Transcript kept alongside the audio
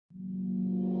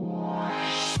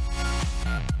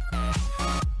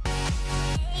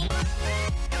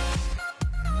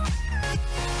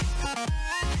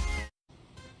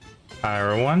Hi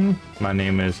everyone, my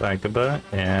name is Ikeba,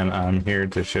 and I'm here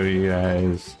to show you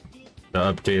guys the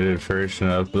updated version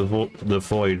of the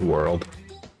Void world.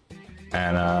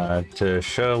 And to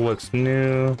show what's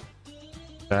new,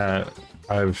 that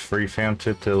I've revamped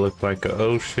it to look like an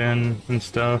ocean and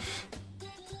stuff.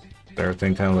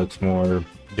 Everything kind of looks more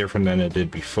different than it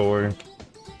did before.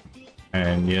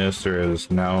 And yes, there is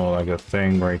now like a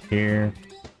thing right here.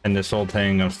 And this whole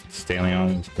thing I'm standing on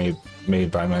is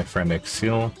made by my friend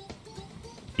𝙉𝙋𝙕.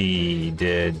 He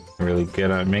did really good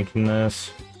at making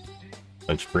this.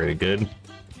 Looks pretty good.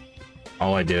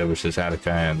 All I did was just add a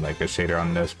kind of like a shader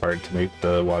on this part to make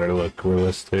the water look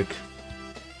realistic.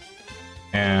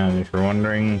 And if you're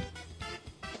wondering,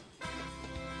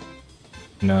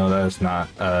 no, that is not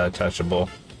touchable.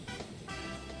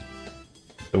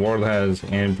 The world has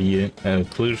ambient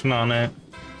occlusion on it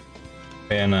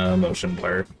and a motion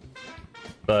blur.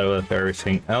 But with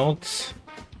everything else,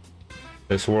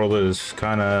 this world is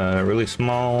kind of really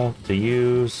small to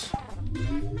use,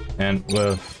 and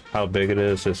with how big it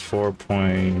is, it's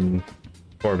 4.4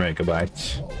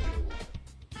 megabytes.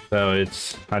 So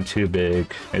it's not too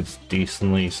big. It's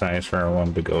decently sized for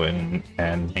everyone to go in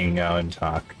and hang out and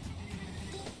talk.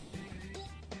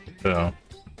 So,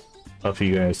 hope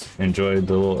you guys enjoyed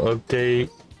the little update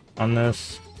on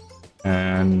this,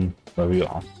 and love you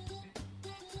all.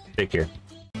 Take care.